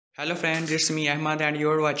Hello friends, it's me Ahmad and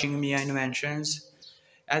you're watching Mian Inventions.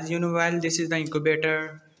 As you know well, this is the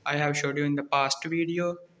incubator I have showed you in the past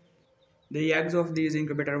video. The eggs of this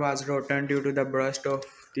incubator was rotten due to the burst of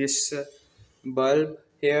this bulb.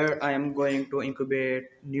 Here I am going to incubate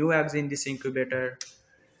new eggs in this incubator.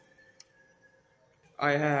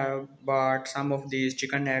 I have bought some of these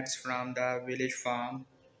chicken eggs from the village farm.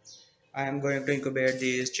 I am going to incubate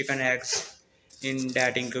these chicken eggs in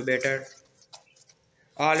that incubator.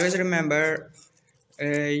 Always remember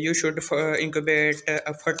you should incubate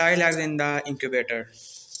fertile eggs in the incubator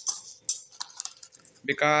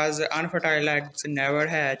because unfertile eggs never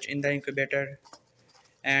hatch in the incubator,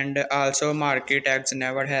 and also market eggs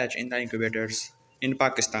never hatch in the incubators in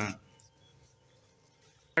Pakistan.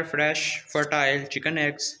 Fresh fertile chicken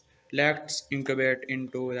eggs, let's incubate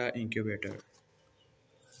into the incubator.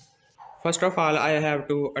 First of all, I have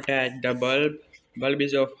to attach the bulb. Bulb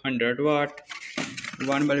is of 100 watt.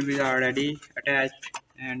 One bulb is already attached,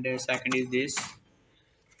 and second is this.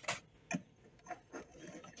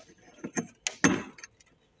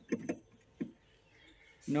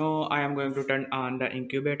 Now I am going to turn on the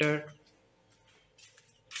incubator.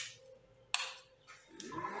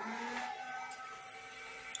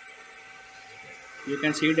 You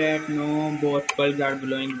can see that no both bulbs are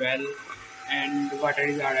blowing well and water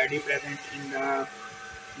is already present in the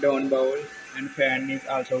down bowl and fan is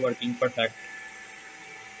also working perfect.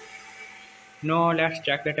 Now let's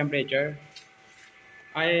check the temperature.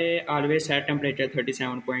 I always set temperature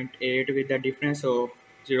 37.8 with the difference of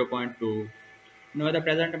 0.2. Now the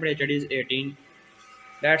present temperature is 18.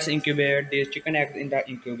 Let's incubate these chicken eggs in the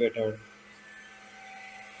incubator.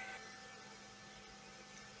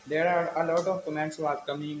 There are a lot of comments was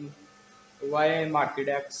coming why market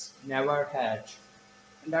eggs never hatch.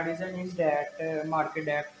 The reason is that market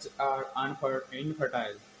eggs are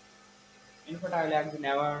infertile. Infertile eggs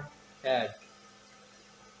never hatch.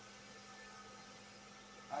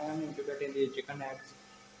 I am incubating the chicken eggs.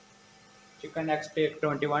 Chicken eggs take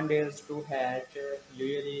 21 days to hatch.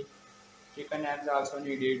 Usually, chicken eggs also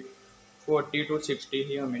needed 40 to 60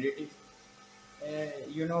 humidity.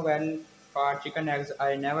 Well, for chicken eggs,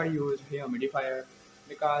 I never use humidifier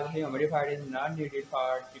because humidifier is not needed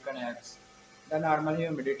for chicken eggs. The normal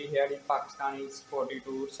humidity here in Pakistan is 40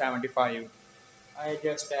 to 75. I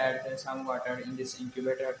just add some water in this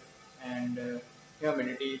incubator and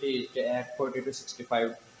humidity reached at 40 to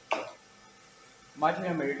 65. Much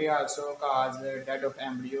humidity also causes death of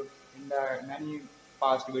embryo. In the many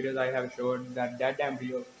past videos I have showed that dead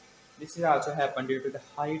embryo. This is also happened due to the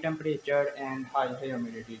high temperature and high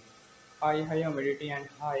humidity. High humidity and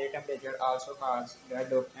high temperature also cause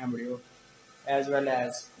death of embryo as well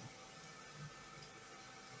as.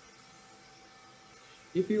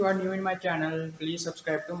 If you are new in my channel, please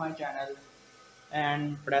subscribe to my channel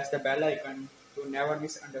and press the bell icon to never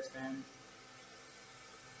misunderstand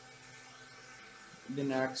the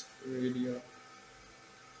next video.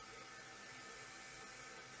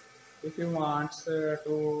 If you want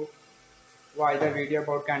to watch the video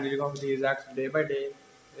about handling of these eggs day by day,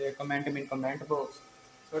 comment them in comment box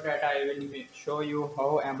so that I will show you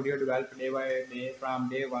how embryo develop day by day from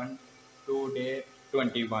day 1 to day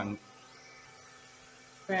 21.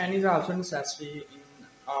 Fan is also necessary in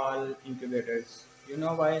all incubators. You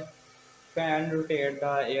know why? Fan rotate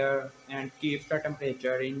the air and keeps the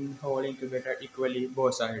temperature in whole incubator equally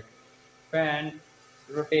both sides. Fan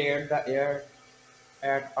rotate the air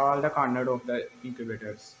at all the corners of the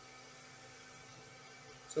incubators.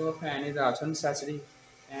 So fan is also necessary,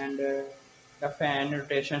 and the fan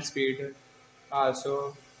rotation speed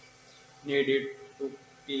also needed to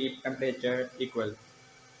keep temperature equal.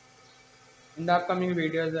 In the upcoming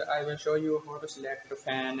videos, I will show you how to select the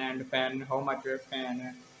fan and how much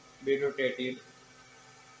fan be rotated.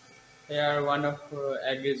 Here one of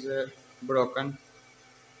egg is broken.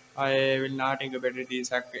 I will not incubate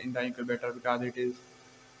this egg in the incubator because it is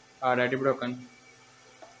already broken.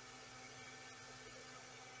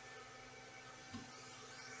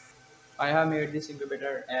 I have made this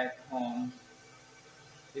incubator at home.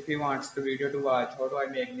 If you want the video to watch how do I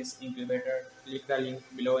make this incubator, click the link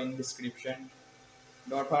below in description.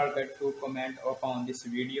 Don't forget to comment upon this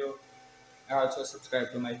video. Also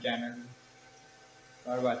subscribe to my channel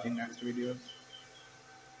for watching next videos.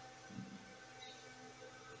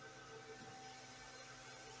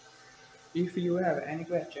 If you have any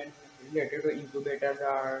question related to incubators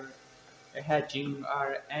or hatching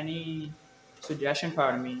or any suggestion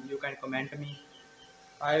for me, you can comment me.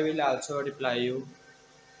 I will also reply you.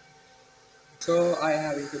 So I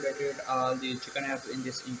have incubated all these chicken eggs in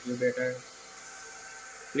this incubator.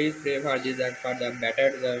 Please pray for this egg for the better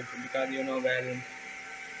result because you know well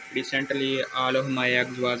Recently, all of my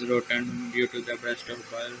eggs was rotten due to the burst of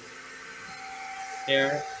bulb.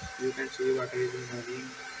 Here, you can see water is moving.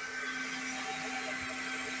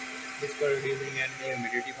 This for reducing any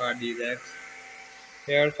humidity for these eggs.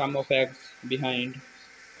 Here, some of eggs behind.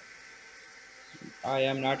 I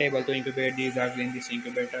am not able to incubate these eggs in this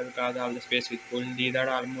incubator because all the space is full. These are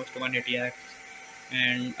almost 180 eggs,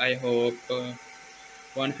 and I hope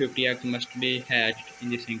 150 eggs must be hatched in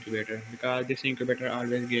this incubator because this incubator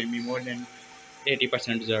always gave me more than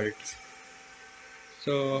 80% result.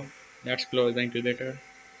 So let's close the incubator.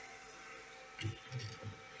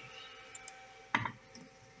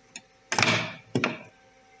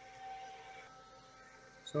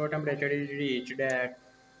 So temperature is reached at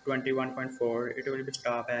 21.4. It will be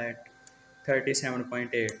stop at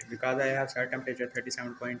 37.8 because I have set temperature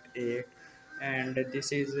 37.8, and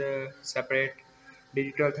this is a separate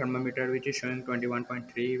digital thermometer which is showing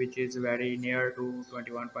 21.3, which is very near to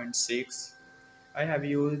 21.6. I have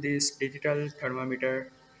used this digital thermometer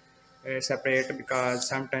separate because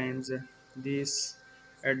sometimes this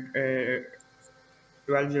uh,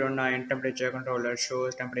 1209 temperature controller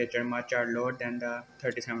shows temperature much are lower than the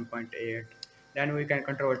 37.8. Then we can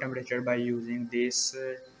control temperature by using this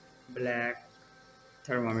black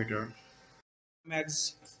thermometer.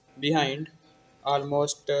 Eggs behind,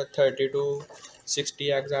 almost 30 to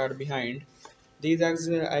 60 eggs are behind. These eggs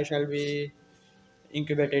I shall be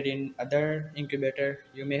incubated in other incubator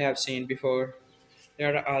you may have seen before.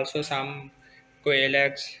 There are also some quail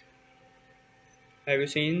eggs. Have you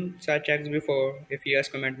seen such eggs before? If yes,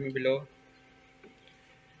 comment me below.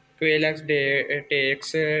 Quail eggs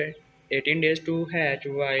takes 18 days to hatch,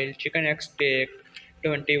 while chicken eggs take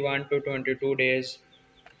 21 to 22 days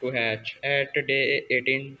to hatch. At day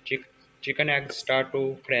 18, chicken eggs start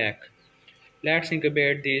to crack. Let's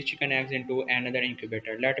incubate these chicken eggs into another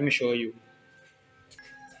incubator. Let me show you.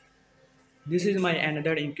 This is my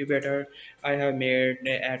another incubator I have made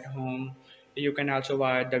at home. You can also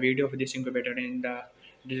watch the video of this incubator in the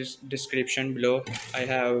description below. I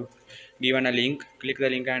have given a link. Click the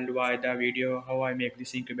link and watch the video how I make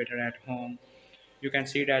this incubator at home. You can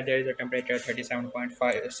see that there is a temperature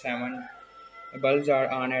 37.57. Bulbs are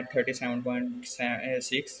on at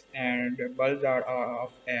 37.6 and bulbs are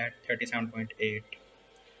off at 37.8.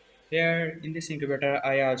 Here in this incubator,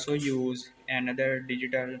 I also use another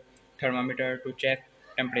digital thermometer to check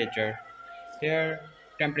temperature. Here,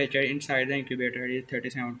 temperature inside the incubator is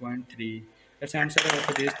 37.3. The sensor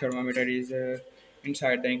of this thermometer is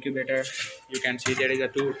inside the incubator. You can see there is a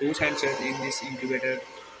two sensors in this incubator.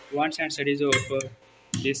 One sensor is of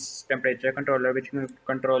this temperature controller, which is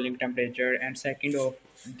controlling temperature, and second of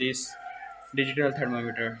this digital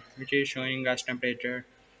thermometer, which is showing us temperature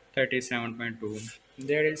 37.2.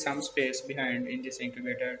 There is some space behind in this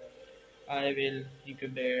incubator. I will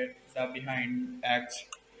incubate the behind eggs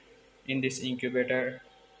in this incubator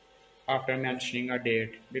after mentioning a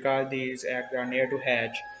date because these eggs are near to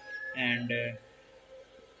hatch and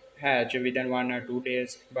hatch within 1 or 2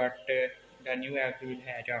 days, but the new eggs will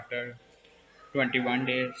hatch after 21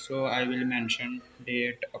 days. So I will mention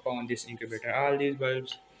date upon this incubator. All these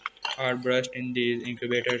bulbs are brushed in these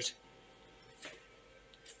incubators.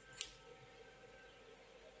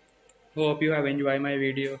 Hope you have enjoyed my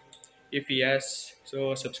video. If yes,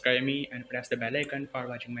 so subscribe me and press the bell icon for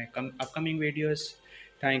watching my upcoming videos.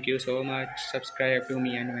 Thank you so much. Subscribe to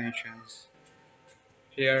Mian Inventions.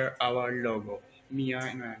 Here our logo, Mian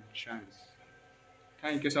Inventions.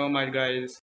 Thank you so much, guys.